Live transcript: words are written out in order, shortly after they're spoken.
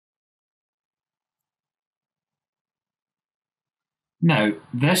Now,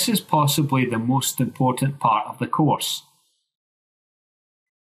 this is possibly the most important part of the course.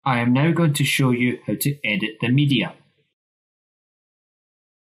 I am now going to show you how to edit the media.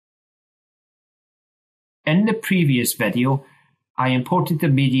 In the previous video, I imported the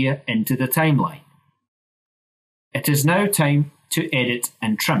media into the timeline. It is now time to edit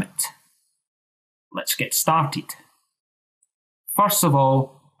and trim it. Let's get started. First of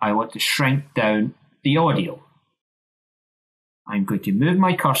all, I want to shrink down the audio. I'm going to move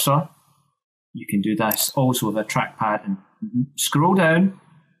my cursor. You can do this also with a trackpad and scroll down.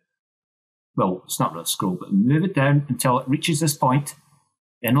 Well, it's not really scroll, but move it down until it reaches this point.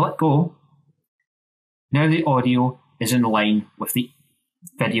 Then let go. Now the audio is in line with the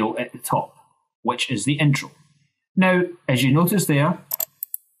video at the top, which is the intro. Now, as you notice there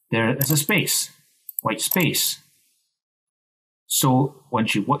is a space, white space. So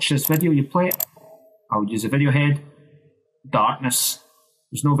once you watch this video, you play it. I would use a video head, darkness.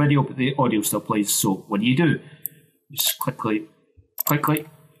 There's no video, but the audio still plays. So what do? Just quickly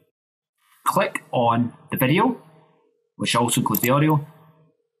click on the video, which also includes the audio,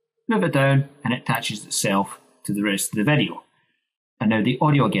 move it down, and it attaches itself to the rest of the video. And now the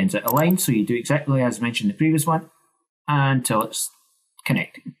audio again is out of line, so you do exactly as mentioned in the previous one until it's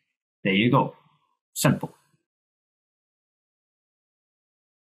connecting. There you go. Simple.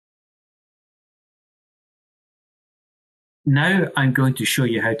 Now I'm going to show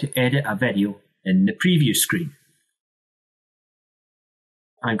you how to edit a video in the preview screen.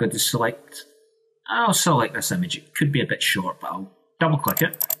 I'm going to I'll select this image. It could be a bit short, but I'll double click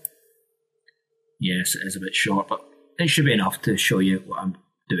it. Yes, it is a bit short, but it should be enough to show you what I'm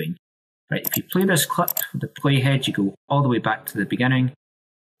doing. Right, if you play this clip with the playhead, you go all the way back to the beginning,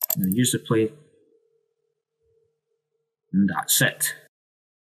 and then use the play, and that's it.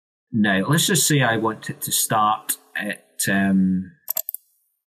 Now, let's just say I want it to start at,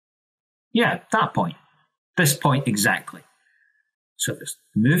 that point. This point exactly. So just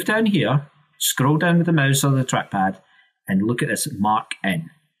move down here, scroll down with the mouse on the trackpad, and look at this mark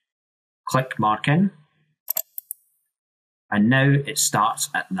in. Click mark in, and now it starts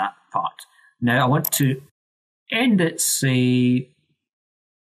at that part. Now I want to end it, say,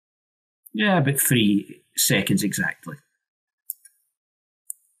 about 3 seconds exactly.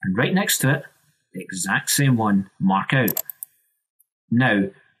 And right next to it, the exact same one, mark out.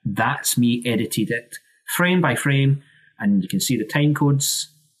 Now, that's me edited it frame by frame, and you can see the time codes,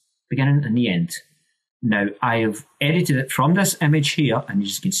 beginning and the end. Now, I've edited it from this image here, and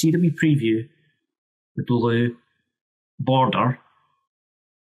as you can see the wee preview, the blue border.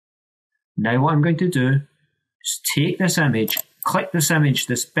 Now what I'm going to do is take this image, click this image,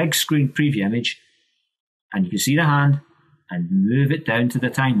 this big screen preview image, and you can see the hand, and move it down to the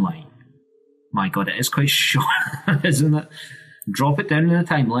timeline. My God, it is quite short, isn't it? Drop it down in the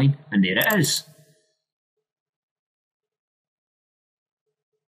timeline, and there it is.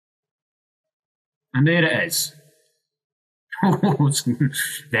 And there it is.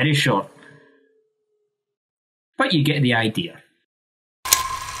 It's very short. But you get the idea.